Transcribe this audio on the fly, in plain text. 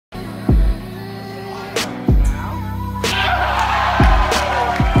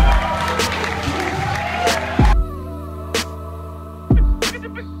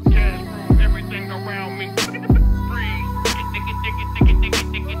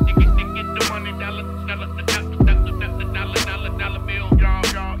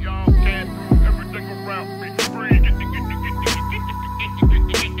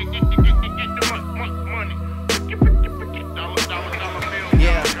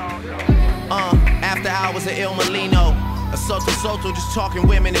was an Il Molino. A Soto just talking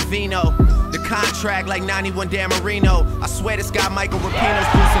women and vino. The contract like 91 Dan Marino. I swear this guy Michael Rapino's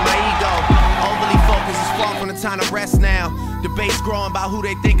boosting my ego. Overly focused is far from the time to rest now. Debates growing about who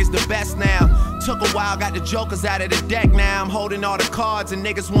they think is the best now. Took a while, got the jokers out of the deck now. I'm holding all the cards and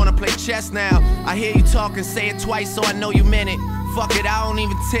niggas wanna play chess now. I hear you talking, say it twice so I know you meant it. Fuck it, I don't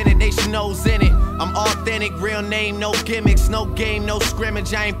even tint it, they should know's in it. I'm authentic, real name, no gimmicks, no game, no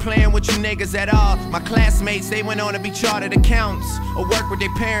scrimmage. I ain't playing with you niggas at all. My classmates, they went on to be chartered accountants or work with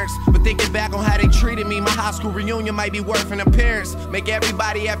their parents. But thinking back on how they treated me, my high school reunion might be worth an appearance. Make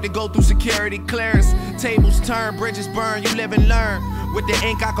everybody have to go through security clearance. Tables turn, bridges burn, you live and learn. With the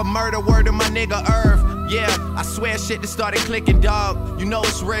ink I could murder, word of my nigga Irv. Yeah, I swear shit that started clicking, dog. You know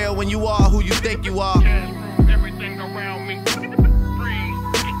it's real when you are who you think you are. Everything around me.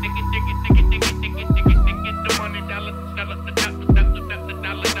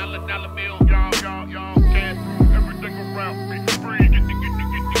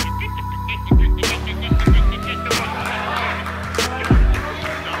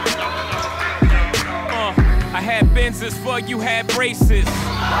 I had Benzes for you had braces.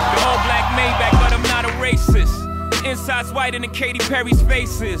 The old black Maybach, but I'm not a racist. Inside's whiter than Katy Perry's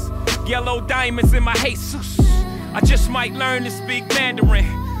faces. Yellow diamonds in my Jesus. I just might learn to speak Mandarin.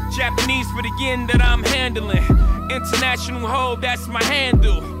 Japanese for the yen that I'm handling. International hoe, that's my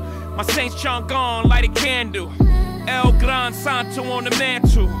handle. My Saint Chang'an, light a candle. El Gran Santo on the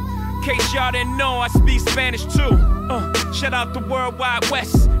mantle. In case y'all didn't know, I speak Spanish too. Shout out the Worldwide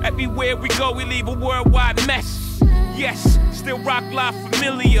West. Everywhere we go, we leave a worldwide mess. Yes, still rock live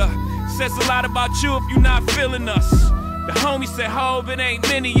familiar. Says a lot about you if you're not feeling us. The homie said, Hov, it ain't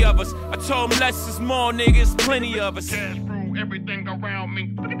many of us. I told him less is more, niggas, plenty of us. Cash through everything around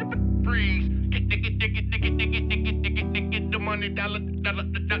me. Freeze. Get the money, dollar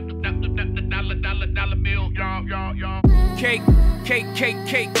bill, y'all. Cake.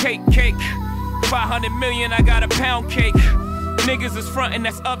 500 million, I got a pound cake. Niggas is frontin',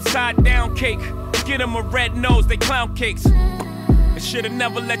 that's upside down cake. Get them a red nose, they clown cakes. I should've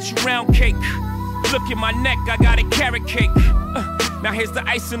never let you round cake. Look at my neck, I got a carrot cake. Now here's the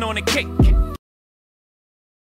icing on the cake.